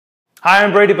Hi,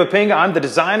 I'm Brady Papinga. I'm the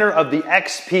designer of the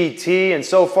XPT, and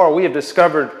so far we have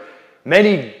discovered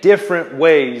many different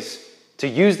ways to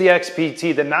use the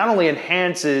XPT that not only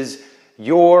enhances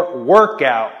your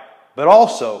workout, but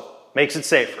also makes it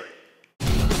safer.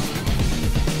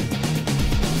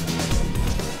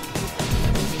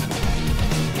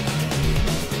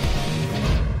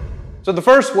 So the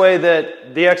first way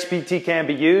that the XPT can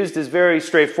be used is very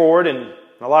straightforward, and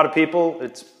a lot of people,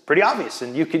 it's pretty obvious,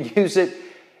 and you can use it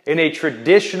in a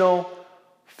traditional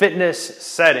fitness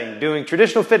setting, doing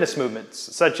traditional fitness movements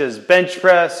such as bench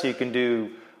press. You can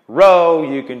do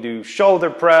row, you can do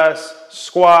shoulder press,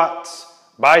 squats,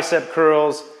 bicep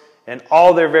curls, and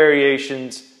all their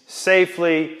variations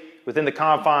safely within the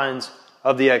confines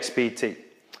of the XPT.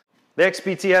 The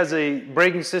XPT has a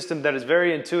braking system that is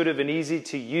very intuitive and easy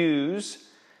to use.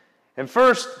 And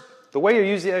first, the way you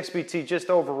use the XPT just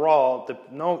overall,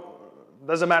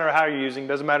 doesn't matter how you're using,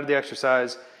 doesn't matter the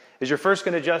exercise, is you're first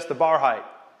going to adjust the bar height.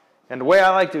 And the way I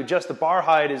like to adjust the bar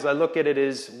height is I look at it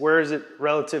as where is it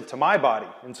relative to my body.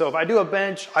 And so if I do a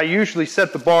bench, I usually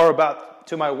set the bar about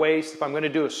to my waist. If I'm going to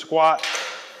do a squat,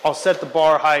 I'll set the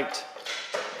bar height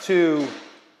to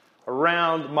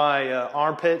around my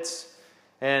armpits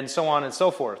and so on and so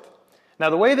forth.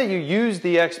 Now the way that you use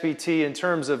the XPT in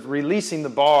terms of releasing the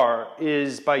bar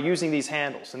is by using these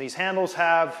handles. And these handles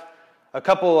have a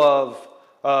couple of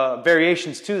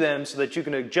variations to them so that you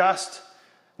can adjust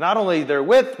not only their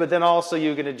width, but then also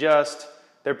you can adjust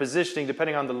their positioning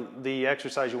depending on the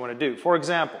exercise you want to do. For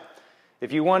example,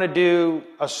 if you want to do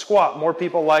a squat, more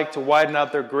people like to widen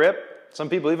out their grip. Some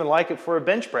people even like it for a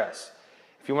bench press.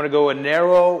 If you want to go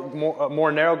a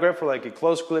more narrow grip for like a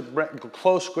close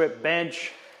grip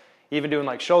bench, even doing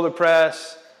like shoulder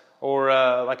press or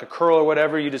like a curl or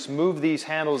whatever, you just move these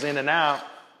handles in and out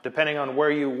depending on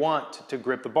where you want to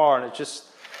grip the bar. And it's just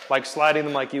like sliding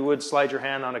them like you would slide your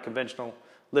hand on a conventional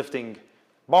lifting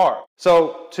bar.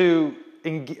 So to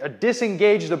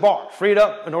disengage the bar, free it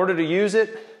up in order to use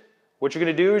it, what you're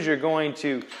going to do is you're going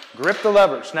to grip the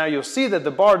levers. Now you'll see that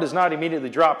the bar does not immediately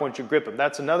drop once you grip them.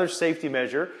 That's another safety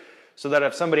measure so that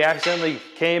if somebody accidentally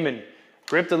came and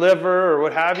gripped the lever or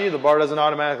what have you, the bar doesn't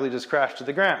automatically just crash to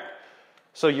the ground.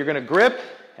 So you're going to grip,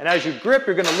 and as you grip,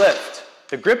 you're going to lift.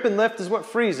 The grip and lift is what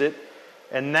frees it,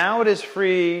 and now it is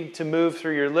free to move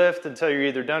through your lift until you're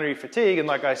either done or you fatigue. And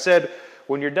like I said,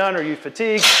 when you're done or you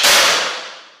fatigue,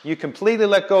 you completely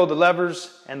let go of the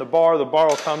levers and the bar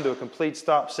will come to a complete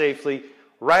stop safely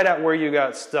right at where you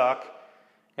got stuck,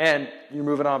 and you're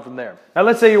moving on from there. Now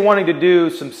let's say you're wanting to do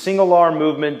some single arm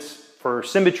movements for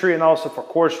symmetry and also for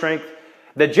core strength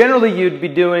that generally you'd be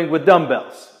doing with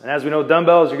dumbbells. And as we know,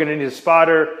 dumbbells, you're going to need a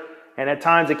spotter, and at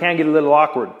times it can get a little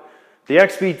awkward. The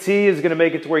XPT is going to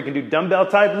make it to where you can do dumbbell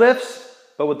type lifts,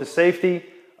 but with the safety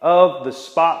of the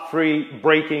spot-free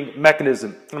braking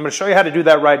mechanism. And I'm going to show you how to do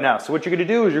that right now. So what you're going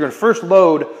to do is you're going to first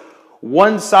load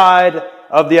one side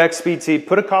of the XPT,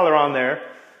 put a collar on there,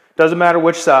 doesn't matter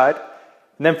which side.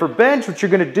 And then for bench, what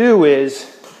you're going to do is,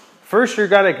 first you've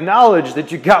got to acknowledge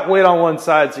that you got weight on one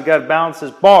side, so you got to balance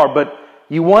this bar, but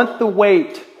you want the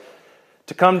weight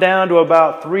to come down to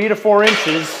about 3 to 4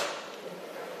 inches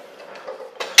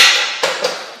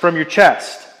from your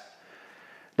chest.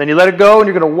 Then you let it go and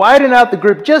you're going to widen out the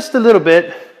grip just a little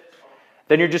bit.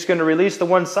 Then you're just going to release the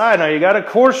one side. Now you got a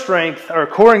core strength or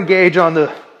core engage on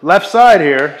the left side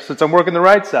here since I'm working the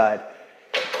right side.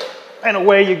 And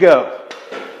away you go.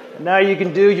 And now you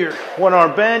can do your one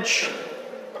arm bench.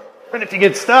 And if you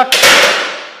get stuck,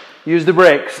 use the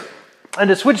brakes. And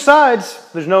to switch sides,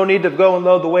 there's no need to go and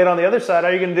load the weight on the other side.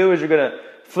 All you're going to do is you're going to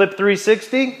flip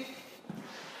 360.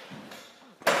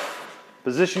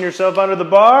 Position yourself under the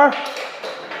bar.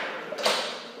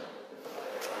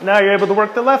 Now you're able to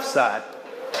work the left side.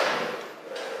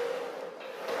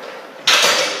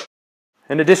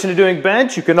 In addition to doing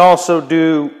bench, you can also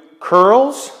do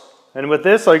curls. And with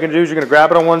this, all you're going to do is you're going to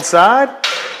grab it on one side,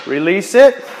 release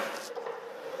it,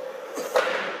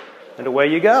 and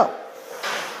away you go.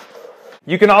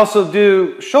 You can also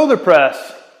do shoulder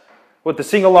press with the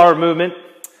single arm movement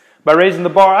by raising the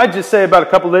bar. I just say about a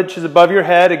couple inches above your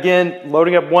head. Again,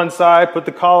 loading up one side, put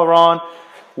the collar on,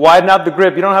 widen out the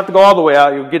grip. You don't have to go all the way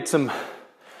out. You'll get some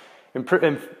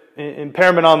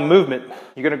impairment on the movement.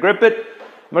 You're going to grip it.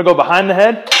 I'm going to go behind the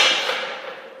head.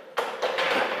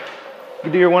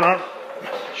 You do your one arm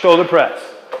shoulder press.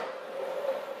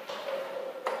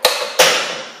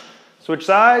 Switch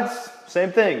sides,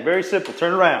 same thing. Very simple.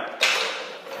 Turn around.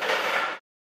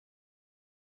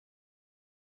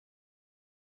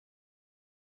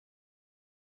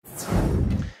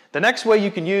 The next way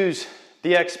you can use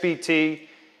the XPT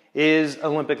is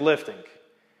Olympic lifting.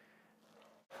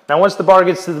 Now once the bar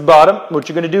gets to the bottom, what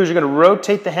you're going to do is you're going to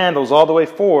rotate the handles all the way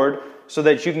forward so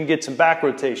that you can get some back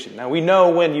rotation. Now we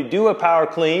know when you do a power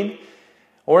clean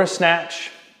or a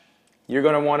snatch, you're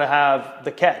going to want to have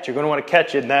the catch. You're going to want to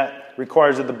catch it, and that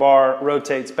requires that the bar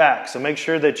rotates back. So make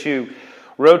sure that you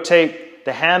rotate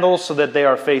the handles so that they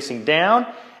are facing down.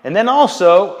 And then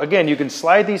also, again, you can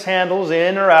slide these handles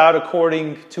in or out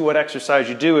according to what exercise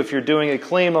you do. If you're doing a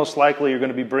clean, most likely you're going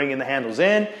to be bringing the handles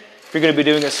in. If you're going to be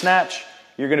doing a snatch,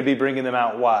 you're going to be bringing them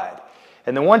out wide.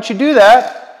 And then once you do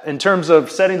that, in terms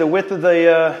of setting the width of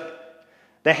the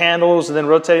handles and then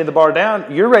rotating the bar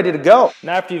down, you're ready to go.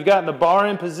 Now after you've gotten the bar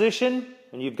in position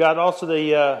and you've got also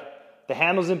the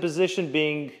handles in position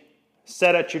being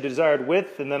set at your desired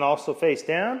width and then also face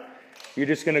down, you're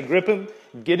just going to grip them,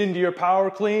 get into your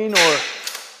power clean or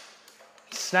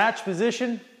snatch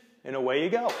position, and away you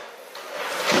go.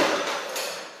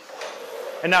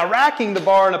 And now racking the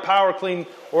bar in a power clean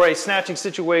or a snatching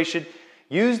situation,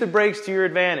 use the brakes to your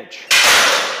advantage.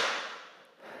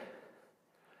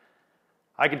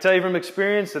 I can tell you from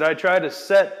experience that I tried to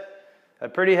set a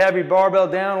pretty heavy barbell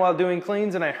down while doing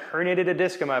cleans and I herniated a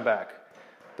disc in my back.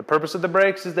 The purpose of the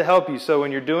brakes is to help you. So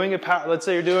when you're doing let's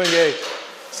say you're doing a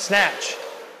snatch,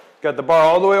 got the bar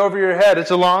all the way over your head,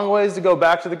 it's a long ways to go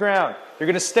back to the ground. You're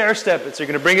going to stair step it. So you're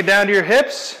going to bring it down to your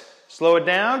hips, slow it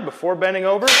down before bending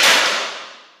over,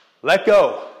 let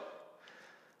go.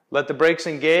 Let the brakes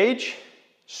engage,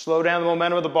 slow down the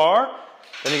momentum of the bar,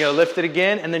 then you're going to lift it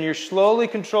again, and then you're slowly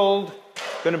controlled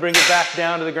going to bring it back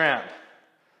down to the ground.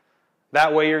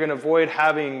 That way you're going to avoid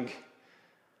having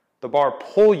the bar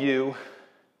pull you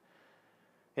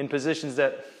in positions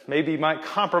that maybe might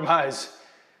compromise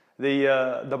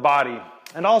the body.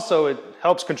 And also it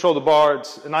helps control the bar.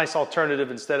 It's a nice alternative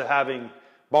instead of having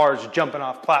bars jumping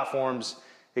off platforms.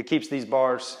 It keeps these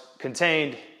bars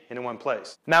contained in one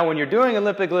place. Now when you're doing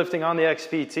Olympic lifting on the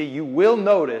XPT, you will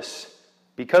notice,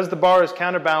 because the bar is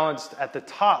counterbalanced at the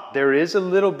top, there is a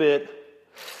little bit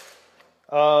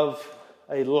of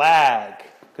a lag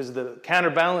because the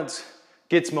counterbalance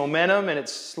gets momentum and it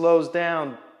slows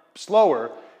down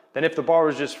slower than if the bar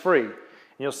was just free. And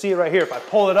you'll see it right here. If I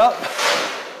pull it up,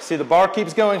 see the bar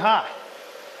keeps going high.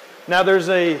 Now there's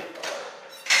a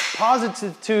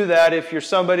positive to that. If you're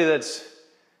somebody that's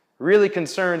really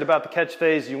concerned about the catch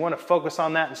phase, you want to focus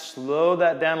on that and slow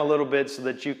that down a little bit so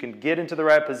that you can get into the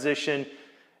right position,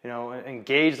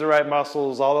 engage the right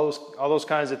muscles, all those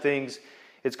kinds of things.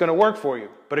 It's going to work for you.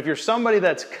 But if you're somebody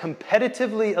that's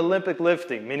competitively Olympic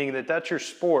lifting, meaning that that's your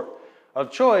sport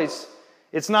of choice,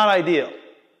 it's not ideal.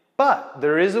 But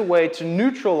there is a way to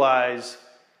neutralize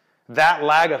that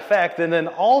lag effect, and then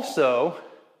also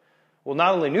will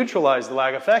not only neutralize the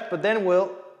lag effect, but then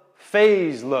will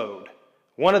phase load.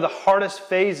 One of the hardest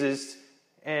phases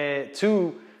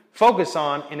to focus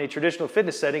on in a traditional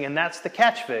fitness setting, and that's the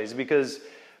catch phase, because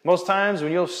most times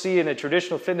when you'll see in a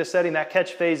traditional fitness setting, that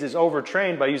catch phase is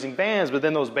overtrained by using bands, but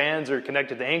then those bands are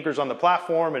connected to anchors on the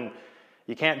platform and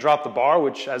you can't drop the bar,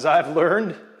 which, as I've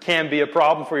learned, can be a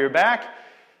problem for your back.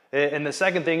 And the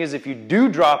second thing is, if you do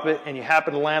drop it and you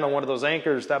happen to land on one of those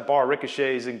anchors, that bar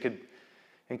ricochets and can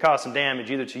cause some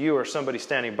damage either to you or somebody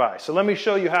standing by. So let me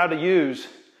show you how to use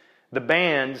the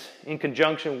bands in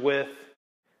conjunction with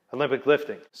Olympic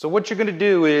lifting. So what you're going to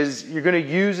do is you're going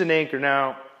to use an anchor.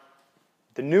 Now,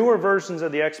 the newer versions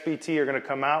of the XPT are going to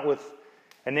come out with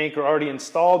an anchor already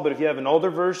installed, but if you have an older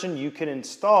version, you can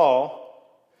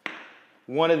install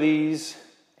one of these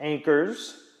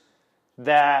anchors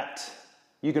that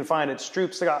you can find at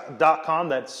stroops.com.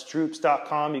 That's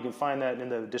stroops.com. You can find that in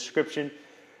the description.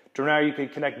 To now you can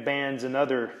connect bands and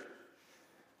other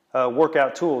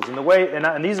workout tools.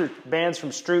 And these are bands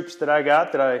from Stroops that I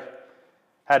got that I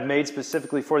had made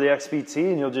specifically for the XPT,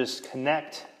 and you'll just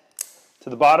connect to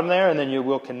the bottom there, and then you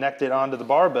will connect it onto the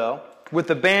barbell. With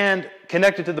the band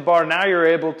connected to the bar, now you're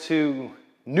able to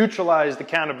neutralize the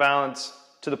counterbalance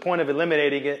to the point of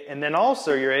eliminating it, and then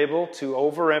also you're able to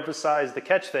overemphasize the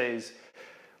catch phase,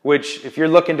 which if you're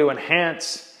looking to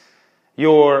enhance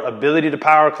your ability to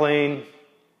power clean,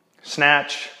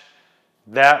 snatch,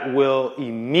 that will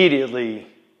immediately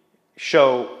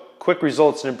show quick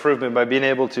results and improvement by being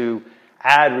able to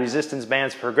add resistance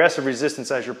bands, progressive resistance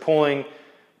as you're pulling,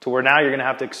 to where now you're going to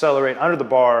have to accelerate under the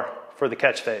bar for the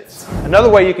catch phase. Another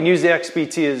way you can use the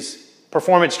XPT is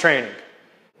performance training.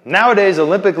 Nowadays,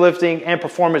 Olympic lifting and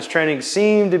performance training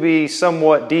seem to be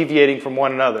somewhat deviating from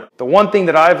one another. The one thing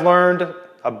that I've learned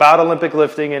about Olympic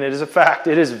lifting, and it is a fact,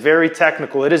 it is very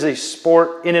technical. It is a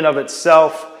sport in and of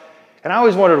itself. And I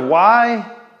always wondered,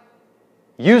 why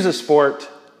use a sport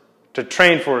to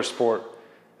train for a sport?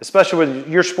 Especially with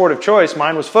your sport of choice.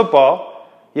 Mine was football.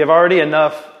 You have already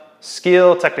enough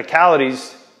skill,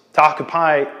 technicalities to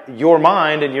occupy your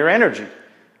mind and your energy?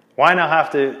 Why not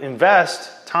have to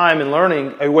invest time in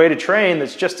learning a way to train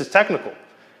that's just as technical?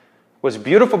 What's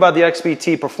beautiful about the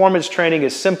XPT performance training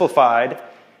is simplified,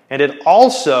 and it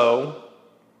also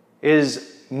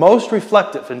is most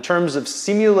reflective in terms of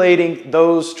simulating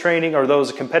those training or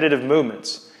those competitive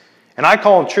movements. And I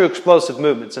call them true explosive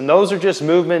movements. And those are just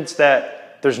movements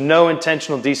that there's no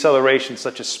intentional deceleration,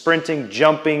 such as sprinting,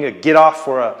 jumping, a get off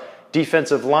for a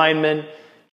defensive lineman.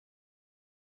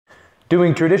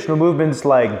 Doing traditional movements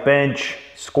like bench,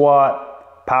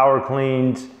 squat, power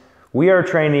cleans, we are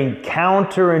training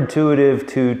counterintuitive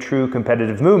to true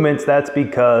competitive movements. That's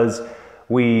because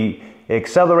we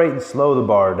accelerate and slow the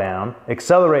bar down,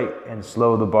 accelerate and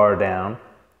slow the bar down.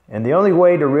 And the only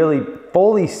way to really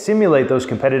fully simulate those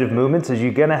competitive movements is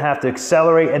you're gonna have to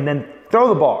accelerate and then throw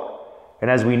the bar. And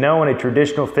as we know in a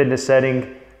traditional fitness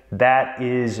setting, that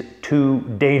is too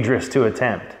dangerous to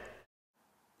attempt.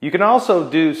 You can also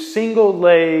do single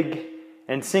leg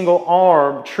and single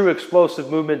arm true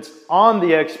explosive movements on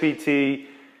the XPT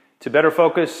to better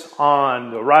focus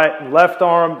on the right and left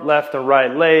arm, left and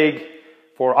right leg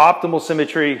for optimal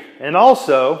symmetry, and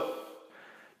also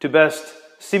to best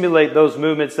simulate those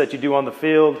movements that you do on the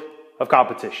field of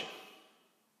competition.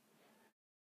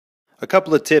 A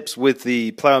couple of tips with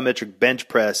the plyometric bench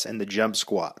press and the jump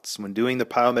squats. When doing the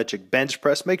plyometric bench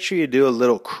press, make sure you do a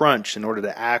little crunch in order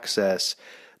to access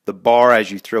the bar as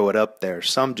you throw it up there.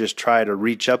 Some just try to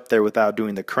reach up there without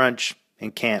doing the crunch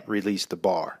and can't release the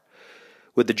bar.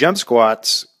 With the jump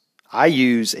squats, I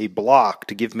use a block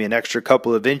to give me an extra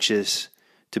couple of inches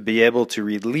to be able to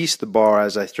release the bar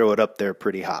as I throw it up there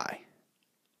pretty high.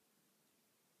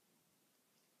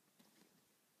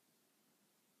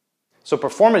 So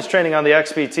performance training on the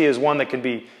XPT is one that can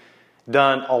be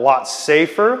done a lot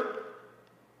safer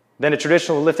than a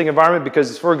traditional lifting environment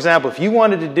because, for example, if you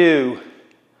wanted to do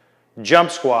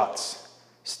jump squats,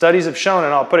 studies have shown,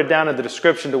 and I'll put it down in the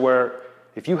description, to where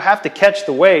if you have to catch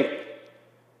the weight,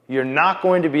 you're not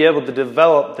going to be able to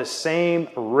develop the same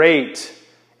rate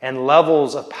and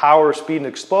levels of power, speed, and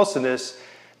explosiveness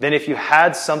than if you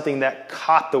had something that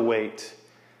caught the weight.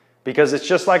 Because it's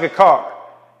just like a car.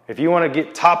 If you want to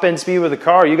get top end speed with a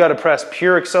car, you got to press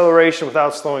pure acceleration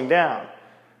without slowing down.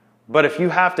 But if you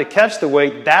have to catch the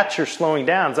weight, that's your slowing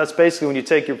down. That's basically when you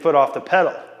take your foot off the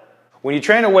pedal. When you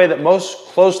train a way that most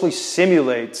closely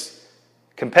simulates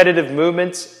competitive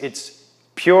movements, it's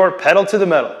pure pedal to the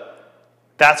metal.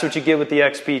 That's what you get with the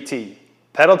XPT.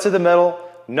 Pedal to the metal,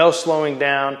 no slowing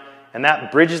down, and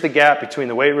that bridges the gap between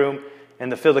the weight room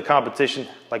and the field of competition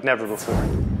like never before.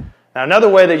 Now, another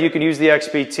way that you can use the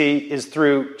XPT is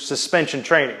through suspension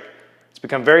training. It's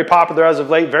become very popular as of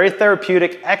late, very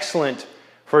therapeutic, excellent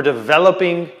for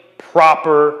developing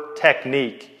proper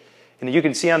technique. And you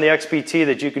can see on the XPT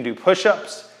that you can do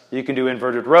push-ups, you can do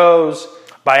inverted rows.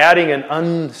 By adding an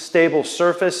unstable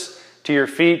surface to your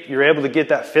feet, you're able to get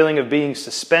that feeling of being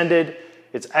suspended.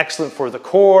 It's excellent for the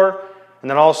core. And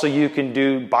then also you can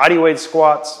do bodyweight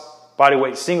squats,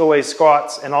 bodyweight single weight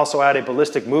squats, and also add a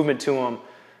ballistic movement to them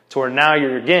to where now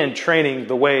you're again training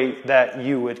the way that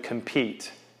you would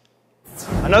compete.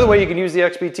 Another way you can use the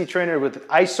XPT trainer with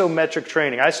isometric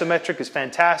training. Isometric is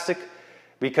fantastic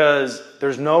because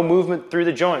there's no movement through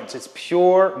the joints. It's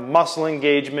pure muscle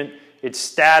engagement. It's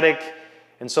static.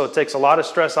 And so it takes a lot of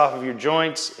stress off of your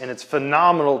joints, and it's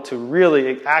phenomenal to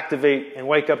really activate and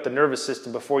wake up the nervous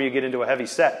system before you get into a heavy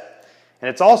set. And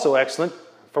it's also excellent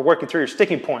for working through your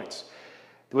sticking points.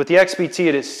 With the XPT,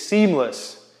 it is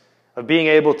seamless of being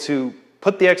able to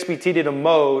put the XPT in a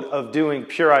mode of doing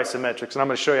pure isometrics, and I'm going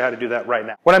to show you how to do that right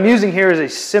now. What I'm using here is a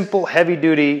simple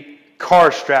heavy-duty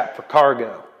car strap for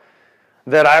cargo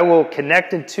that I will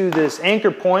connect into this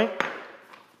anchor point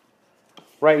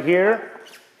right here,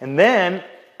 and then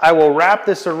I will wrap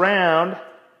this around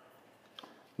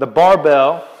the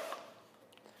barbell,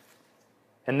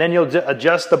 and then you'll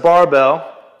adjust the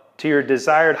barbell to your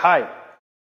desired height,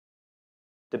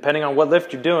 depending on what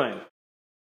lift you're doing.